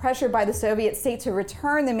was pressured by the Soviet state to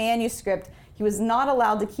return the manuscript. He was not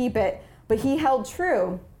allowed to keep it, but he held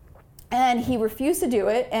true. And he refused to do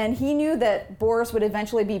it, and he knew that Boris would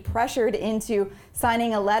eventually be pressured into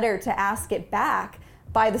signing a letter to ask it back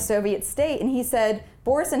by the Soviet state. And he said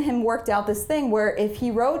Boris and him worked out this thing where if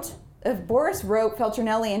Boris wrote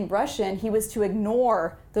Feltrinelli in Russian, he was to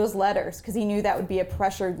ignore those letters because he knew that would be a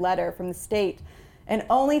pressured letter from the state, and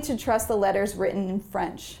only to trust the letters written in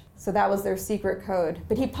French. So that was their secret code.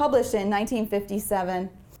 But he published it in 1957.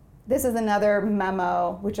 This is another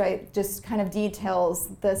memo, which I just kind of details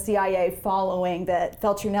the CIA following that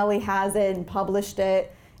Feltrinelli has it and published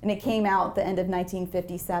it, and it came out at the end of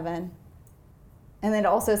 1957. And then it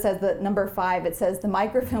also says that number 5, it says the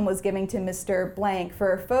microfilm was given to Mr. Blank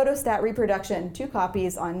for photostat reproduction, 2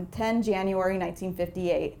 copies on 10 January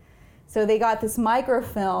 1958. So they got this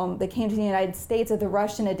microfilm that came to the United States of the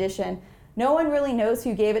Russian edition. No one really knows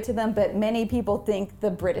who gave it to them, but many people think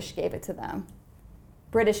the British gave it to them.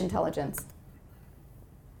 British intelligence.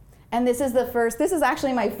 And this is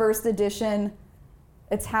actually my first edition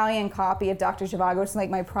Italian copy of Dr. Zhivago. It's like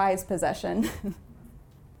my prized possession.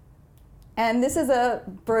 And this is a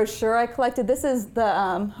brochure I collected. This is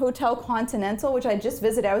the Hotel Continental, which I just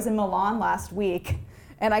visited. I was in Milan last week,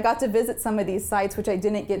 and I got to visit some of these sites, which I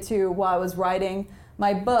didn't get to while I was writing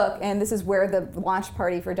my book. And this is where the launch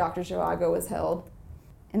party for Dr. Zhivago was held.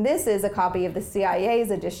 And this is a copy of the CIA's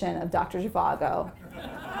edition of Dr. Zhivago.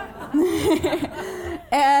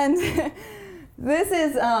 And this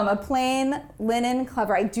is a plain linen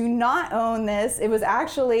cover. I do not own this. It was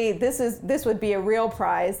actually, this would be a real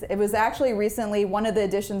prize. It was actually recently, one of the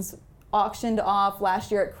editions auctioned off last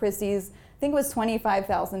year at Christie's. I think it was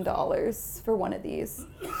 $25,000 for one of these.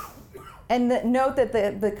 And note that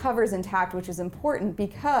the cover's intact, which is important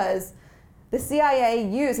because the CIA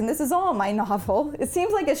used, and this is all my novel, it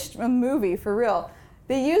seems like a movie for real.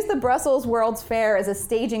 They used the Brussels World's Fair as a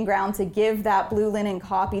staging ground to give that blue linen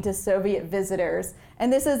copy to Soviet visitors.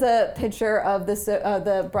 And this is a picture of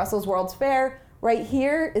the Brussels World's Fair. Right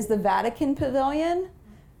here is the Vatican Pavilion.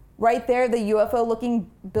 Right there, the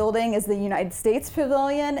UFO-looking building is the United States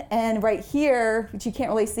Pavilion. And right here, which you can't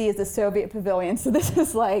really see, is the Soviet Pavilion. So this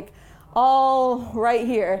is like all right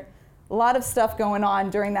here. A lot of stuff going on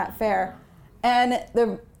during that fair. And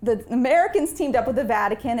the Americans teamed up with the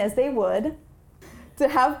Vatican, as they would, to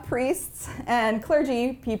have priests and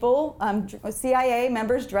clergy people, CIA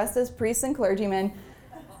members dressed as priests and clergymen,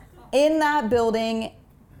 in that building,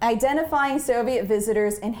 identifying Soviet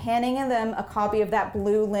visitors and handing them a copy of that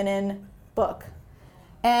blue linen book.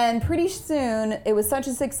 And pretty soon, it was such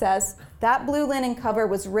a success, that blue linen cover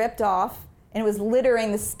was ripped off and it was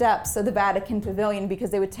littering the steps of the Vatican Pavilion because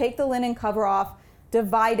they would take the linen cover off,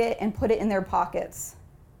 divide it, and put it in their pockets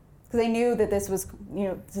because they knew that this was,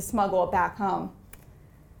 to smuggle it back home.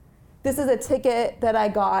 This is a ticket that I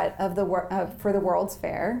got for the World's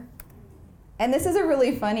Fair. And this is a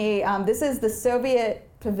really funny, this is the Soviet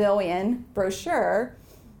Pavilion brochure,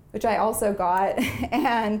 which I also got.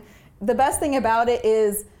 And the best thing about it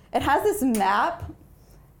is it has this map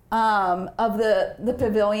of the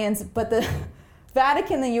pavilions, but the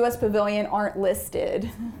Vatican and the US Pavilion aren't listed.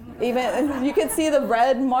 Even you can see the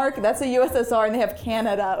red mark, that's the USSR, and they have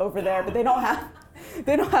Canada over there, but they don't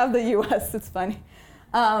have the US. It's funny.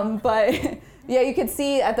 But yeah, you could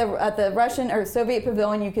see at the Russian or Soviet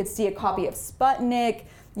Pavilion, you could see a copy of Sputnik,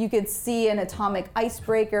 you could see an atomic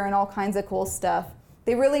icebreaker and all kinds of cool stuff.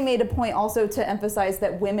 They really made a point also to emphasize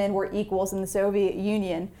that women were equals in the Soviet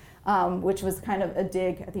Union, which was kind of a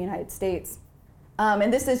dig at the United States.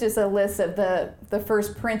 And this is just a list of the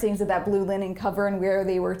first printings of that blue linen cover and where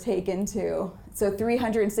they were taken to. So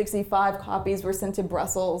 365 copies were sent to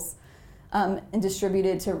Brussels and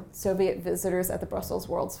distributed to Soviet visitors at the Brussels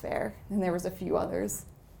World's Fair. And there was a few others.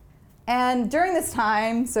 And during this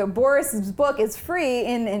time, so Boris's book is free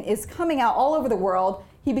and is coming out all over the world.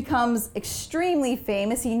 He becomes extremely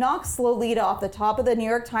famous. He knocks Lolita off the top of the New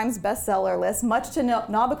York Times bestseller list, much to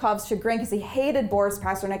Nabokov's chagrin, because he hated Boris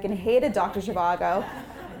Pasternak and hated Dr. Zhivago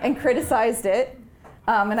and criticized it.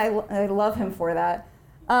 And I love him for that.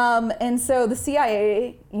 And so the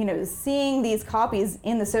CIA, seeing these copies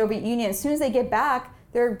in the Soviet Union, as soon as they get back,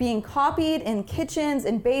 they're being copied in kitchens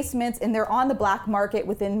and basements, and they're on the black market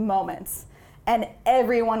within moments. And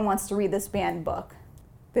everyone wants to read this banned book.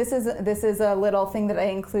 This is a little thing that I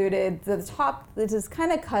included. The top, this is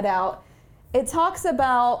kind of cut out. It talks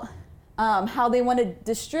about how they want to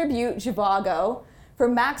distribute Zhivago for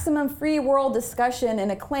maximum free world discussion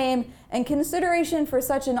and acclaim and consideration for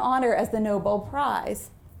such an honor as the Nobel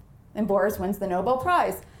Prize. And Boris wins the Nobel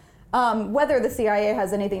Prize. Whether the CIA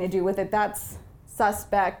has anything to do with it, that's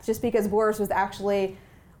suspect, just because Boris was actually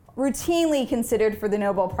routinely considered for the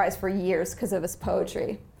Nobel Prize for years because of his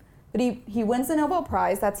poetry. But he wins the Nobel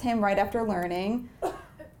Prize. That's him right after learning.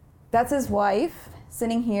 That's his wife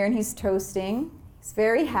sitting here, and he's toasting. He's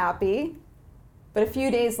very happy. But a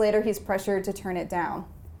few days later, he's pressured to turn it down.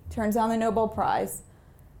 Turns down the Nobel Prize.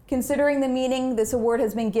 Considering the meaning this award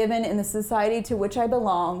has been given in the society to which I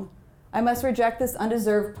belong, I must reject this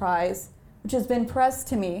undeserved prize, which has been pressed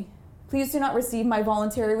to me. Please do not receive my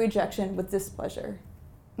voluntary rejection with displeasure.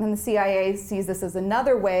 And the CIA sees this as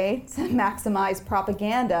another way to maximize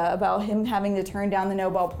propaganda about him having to turn down the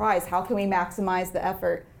Nobel Prize. How can we maximize the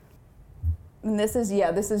effort? And this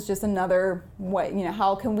is just another way,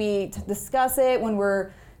 how can we discuss it when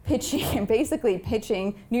we're basically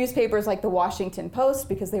pitching newspapers like the Washington Post,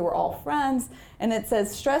 because they were all friends. And it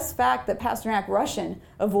says, stress fact that Pasternak Russian,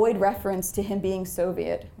 avoid reference to him being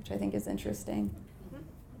Soviet, which I think is interesting.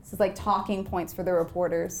 This is like talking points for the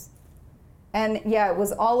reporters. And it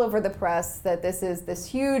was all over the press that this is this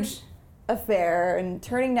huge affair, and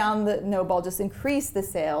turning down the Nobel just increased the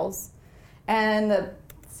sales. And the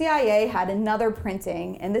CIA had another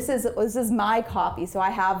printing, and this is my copy, so I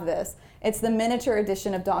have this. It's the miniature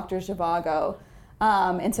edition of Dr. Zhivago.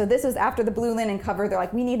 And so this is after the blue linen cover. They're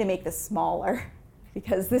like, we need to make this smaller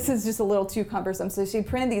because this is just a little too cumbersome. So she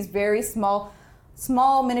printed these very small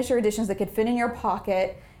miniature editions that could fit in your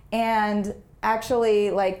pocket. And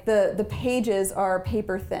actually, like the pages are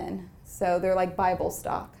paper thin. So they're like Bible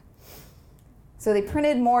stock. So they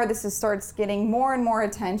printed more. This starts getting more and more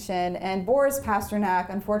attention. And Boris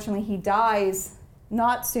Pasternak, unfortunately, he dies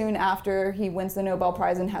not soon after he wins the Nobel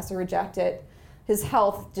Prize and has to reject it. His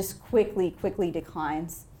health just quickly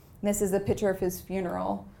declines. And this is a picture of his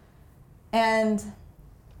funeral. And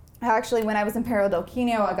actually, when I was in Perro del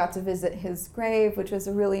Quino, I got to visit his grave, which was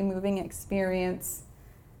a really moving experience.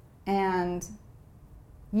 And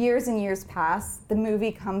years and years pass. The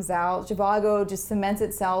movie comes out. Zhivago just cements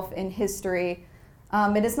itself in history.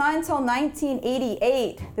 It is not until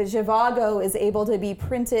 1988 that Zhivago is able to be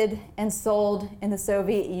printed and sold in the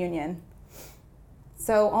Soviet Union.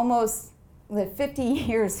 So almost 40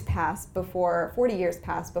 years pass before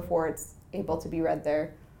it's able to be read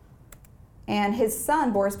there. And his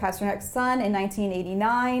son, Boris Pasternak's son, in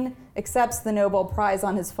 1989, accepts the Nobel Prize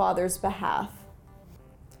on his father's behalf.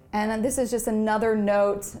 And this is just another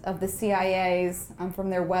note of the CIA's from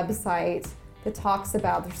their website that talks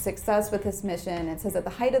about their success with this mission. It says, at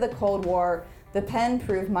the height of the Cold War, the pen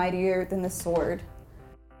proved mightier than the sword.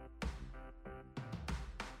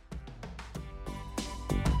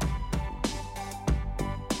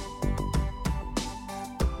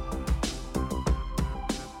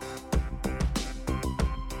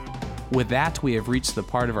 With that, we have reached the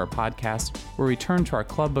part of our podcast where we turn to our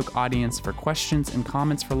Club Book audience for questions and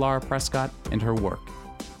comments for Lara Prescott and her work.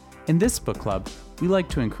 In this book club, we like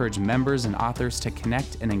to encourage members and authors to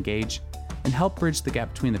connect and engage and help bridge the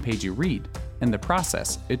gap between the page you read and the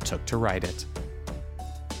process it took to write it.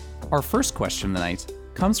 Our first question of the night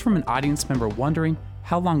comes from an audience member wondering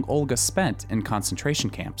how long Olga spent in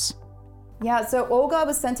concentration camps. Yeah, so Olga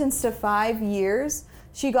was sentenced to 5 years.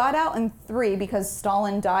 She got out in 3 because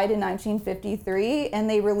Stalin died in 1953, and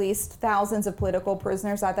they released thousands of political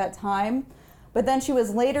prisoners at that time. But then she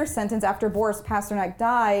was later sentenced, after Boris Pasternak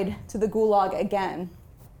died, to the Gulag again.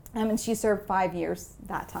 And she served 5 years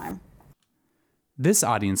that time. This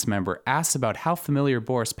audience member asks about how familiar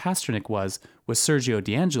Boris Pasternak was with Sergio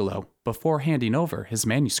D'Angelo before handing over his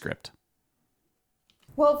manuscript.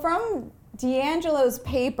 Well, from D'Angelo's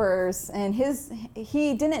papers, and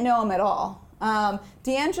he didn't know him at all.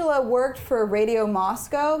 D'Angelo worked for Radio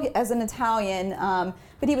Moscow as an Italian,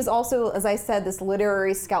 but he was also, as I said, this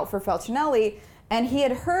literary scout for Feltrinelli, and he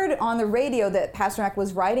had heard on the radio that Pasternak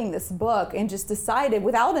was writing this book and just decided,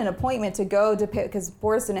 without an appointment, to go to, because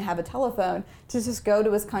Boris didn't have a telephone, to just go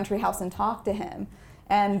to his country house and talk to him.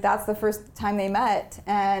 And that's the first time they met.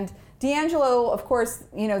 And D'Angelo, of course,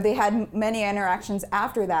 they had many interactions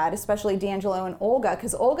after that, especially D'Angelo and Olga,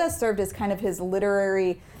 because Olga served as kind of his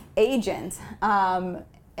literary agent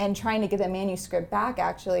and trying to get a manuscript back,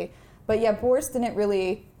 actually. But yeah, Boris didn't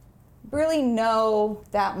really know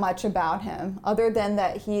that much about him, other than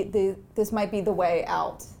that this might be the way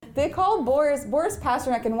out. They called Boris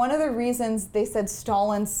Pasternak, and one of the reasons they said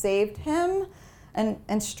Stalin saved him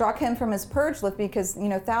and struck him from his purge list because,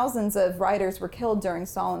 thousands of writers were killed during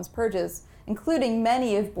Stalin's purges, including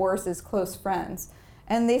many of Boris's close friends.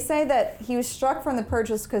 And they say that he was struck from the purge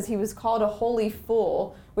list because he was called a holy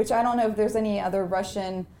fool, which I don't know if there's any other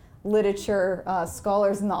Russian literature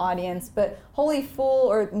scholars in the audience, but holy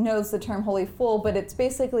fool, or knows the term holy fool, but it's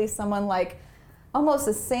basically someone like almost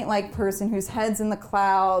a saint-like person whose head's in the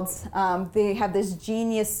clouds. They have this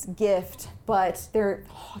genius gift, but they're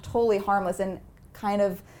totally harmless and kind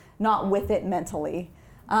of not with it mentally.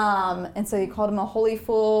 And so he called him a holy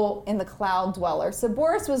fool in the cloud dweller. So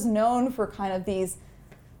Boris was known for kind of these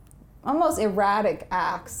almost erratic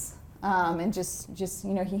acts, and just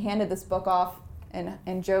he handed this book off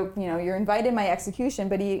and joked, you're invited to my execution,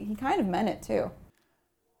 but he kind of meant it too.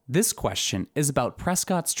 This question is about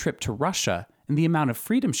Prescott's trip to Russia and the amount of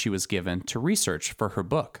freedom she was given to research for her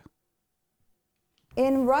book.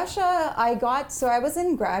 In Russia, I was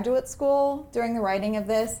in graduate school during the writing of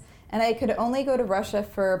this, and I could only go to Russia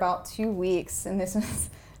for about 2 weeks, and this was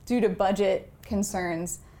due to budget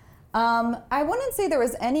concerns. I wouldn't say there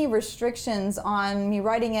was any restrictions on me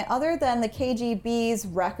writing it other than the KGB's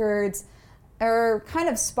records are kind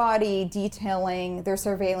of spotty detailing their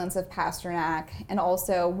surveillance of Pasternak and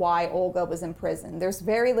also why Olga was in prison. There's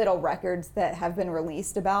very little records that have been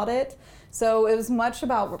released about it. So it was much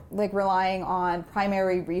about relying on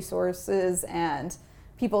primary resources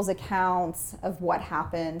people's accounts of what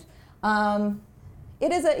happened.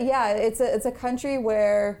 It's a country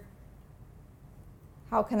where,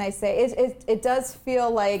 how can I say, it does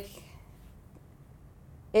feel like,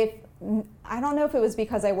 I don't know if it was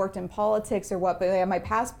because I worked in politics or what, but I had my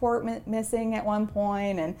passport missing at one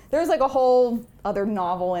point, and there's a whole other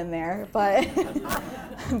novel in there, but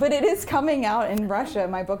but it is coming out in Russia.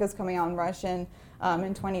 My book is coming out in Russian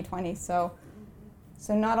in 2020, so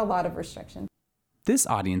not a lot of restriction. This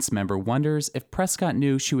audience member wonders if Prescott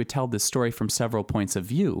knew she would tell this story from several points of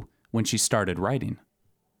view when she started writing.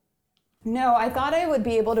 No, I thought I would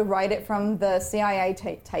be able to write it from the CIA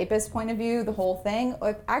typist point of view, the whole thing.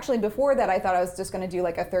 Actually, before that, I thought I was just going to do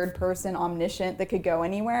a third-person omniscient that could go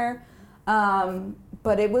anywhere.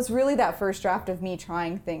 But it was really that first draft of me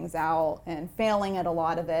trying things out and failing at a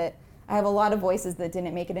lot of it. I have a lot of voices that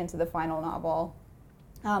didn't make it into the final novel.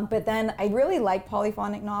 But then I really like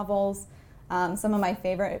polyphonic novels. Some of my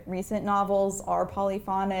favorite recent novels are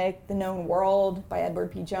polyphonic. The Known World by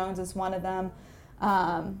Edward P. Jones is one of them.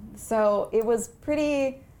 So it was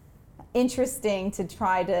pretty interesting to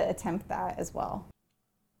try to attempt that as well.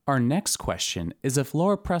 Our next question is if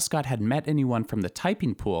Laura Prescott had met anyone from the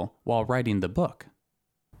typing pool while writing the book.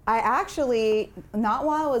 I actually, not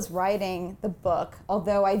while I was writing the book,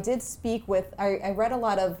 although I did speak with, I read a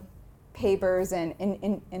lot of papers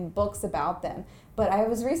and books about them. But I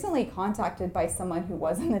was recently contacted by someone who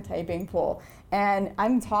was in the typing pool, and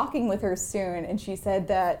I'm talking with her soon, and she said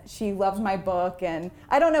that she loved my book, and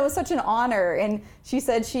I don't know, it was such an honor, and she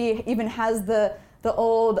said she even has the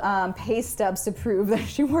old pay stubs to prove that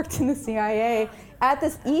she worked in the CIA at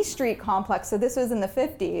this E Street complex. So this was in the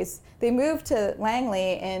 50s. They moved to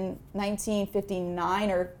Langley in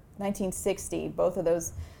 1959 or 1960, both of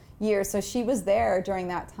those years. So she was there during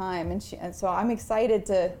that time, and so I'm excited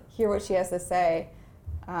to hear what she has to say.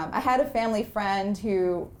 I had a family friend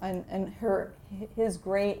who, his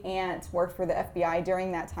great aunt worked for the FBI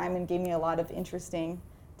during that time and gave me a lot of interesting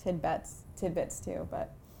tidbits too.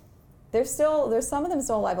 But there's some of them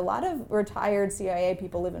still alive. A lot of retired CIA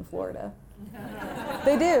people live in Florida.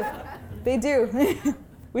 They do,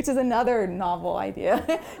 which is another novel idea.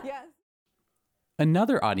 Yes.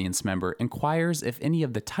 Another audience member inquires if any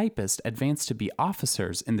of the typists advanced to be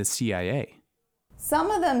officers in the CIA.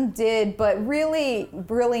 Some of them did, but really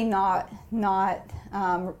not.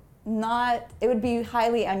 It would be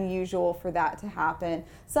highly unusual for that to happen.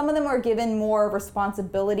 Some of them were given more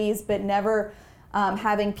responsibilities, but never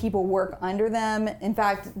having people work under them. In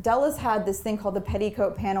fact, Dulles had this thing called the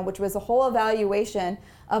Petticoat Panel, which was a whole evaluation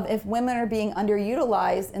of if women are being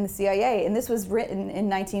underutilized in the CIA. And this was written in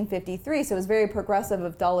 1953, so it was very progressive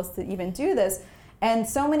of Dulles to even do this. And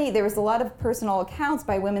there was a lot of personal accounts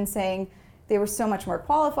by women saying they were so much more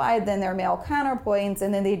qualified than their male counterpoints,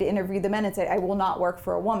 and then they'd interview the men and say, I will not work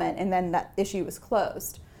for a woman, and then that issue was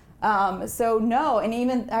closed. So no, and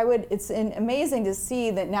even it's amazing to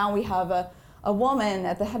see that now we have a woman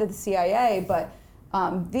at the head of the CIA, but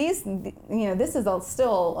this is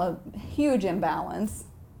still a huge imbalance,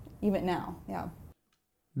 even now, yeah.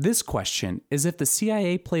 This question is if the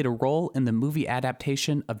CIA played a role in the movie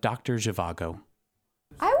adaptation of Dr. Zhivago.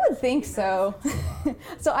 I would think so.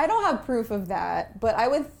 So I don't have proof of that, but I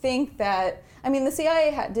would think that, I mean, the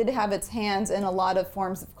CIA did have its hands in a lot of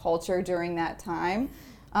forms of culture during that time.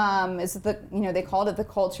 They called it the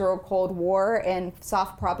Cultural Cold War and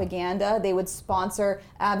soft propaganda. They would sponsor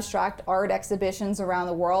abstract art exhibitions around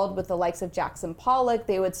the world with the likes of Jackson Pollock.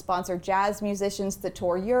 They would sponsor jazz musicians to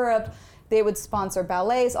tour Europe. They would sponsor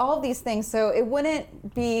ballets, all of these things. So it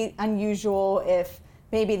wouldn't be unusual if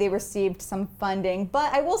maybe they received some funding.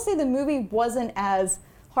 But I will say the movie wasn't as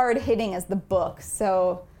hard-hitting as the book.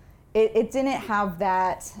 So it didn't have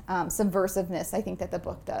that subversiveness, I think, that the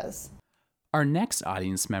book does. Our next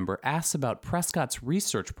audience member asks about Prescott's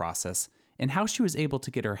research process and how she was able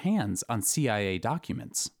to get her hands on CIA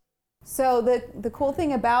documents. So the cool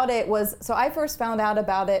thing about it was, so I first found out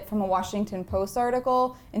about it from a Washington Post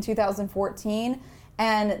article in 2014,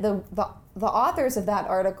 and the authors of that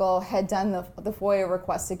article had done the FOIA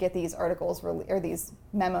request to get these articles or these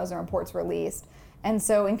memos and reports released. And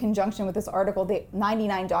so in conjunction with this article,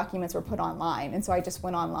 99 documents were put online. And so I just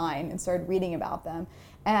went online and started reading about them.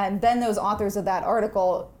 And then those authors of that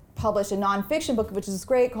article published a nonfiction book, which is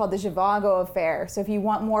great, called The Zhivago Affair. So if you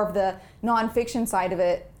want more of the nonfiction side of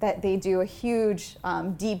it, that they do a huge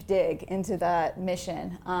deep dig into that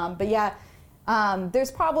mission.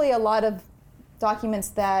 There's probably a lot of documents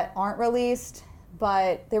that aren't released,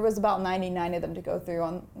 but there was about 99 of them to go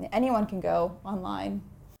through. Anyone can go online.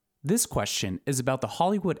 This question is about the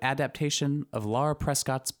Hollywood adaptation of Lara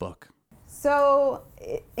Prescott's book. So,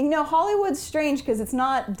 Hollywood's strange because it's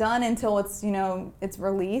not done until it's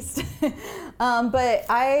released. But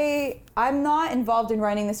I'm not involved in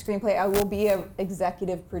writing the screenplay. I will be an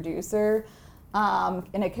executive producer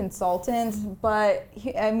and a consultant. But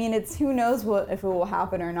it's who knows if it will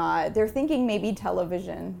happen or not. They're thinking maybe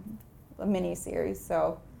television, a miniseries.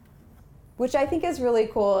 So, which I think is really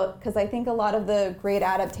cool because I think a lot of the great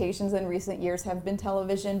adaptations in recent years have been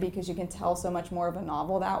television because you can tell so much more of a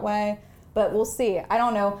novel that way. But we'll see. I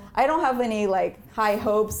don't know. I don't have any high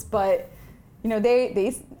hopes, but not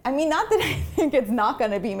that I think it's not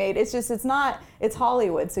going to be made. It's just it's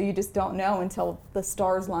Hollywood, so you just don't know until the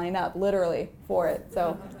stars line up literally for it.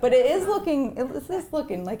 So, but it is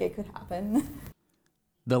looking like it could happen.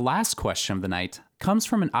 The last question of the night comes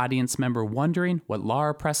from an audience member wondering what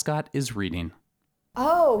Lara Prescott is reading.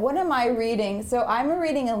 Oh, what am I reading? So I'm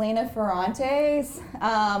reading Elena Ferrante's.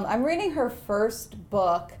 I'm reading her first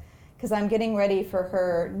book because I'm getting ready for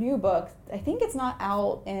her new book. I think it's not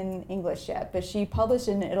out in English yet, but she published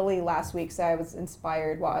it in Italy last week, so I was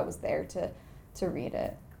inspired while I was there to read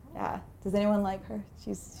it. Yeah. Does anyone like her?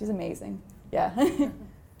 She's amazing. Yeah.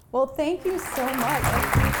 Well, thank you so much.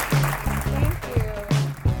 Thank you.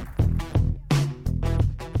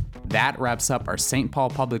 That wraps up our St. Paul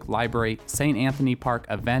Public Library St. Anthony Park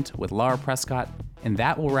event with Lara Prescott, and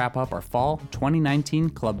that will wrap up our fall 2019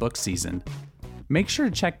 Club Book season. Make sure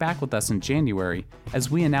to check back with us in January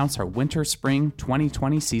as we announce our Winter-Spring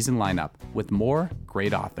 2020 season lineup with more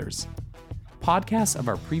great authors. Podcasts of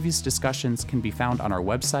our previous discussions can be found on our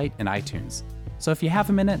website and iTunes, so if you have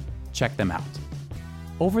a minute, check them out.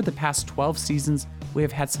 Over the past 12 seasons, we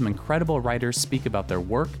have had some incredible writers speak about their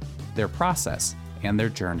work, their process, and their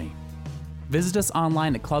journey. Visit us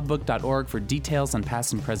online at clubbook.org for details on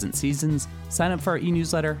past and present seasons, sign up for our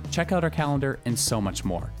e-newsletter, check out our calendar, and so much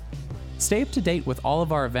more. Stay up to date with all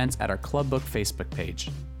of our events at our Club Book Facebook page.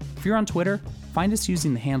 If you're on Twitter, find us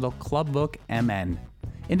using the handle ClubBookMN.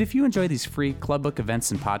 And if you enjoy these free Club Book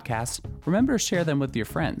events and podcasts, remember to share them with your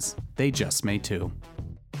friends. They just may too.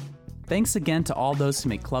 Thanks again to all those who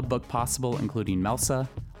make Club Book possible, including Melsa,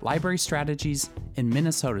 Library Strategies, and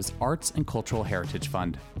Minnesota's Arts and Cultural Heritage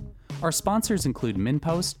Fund. Our sponsors include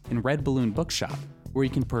MinnPost and Red Balloon Bookshop, where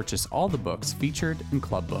you can purchase all the books featured in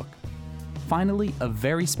Club Book. Finally, a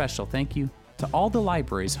very special thank you to all the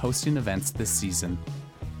libraries hosting events this season.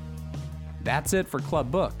 That's it for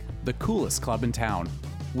Club Book, the coolest club in town.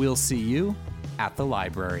 We'll see you at the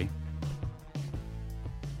library.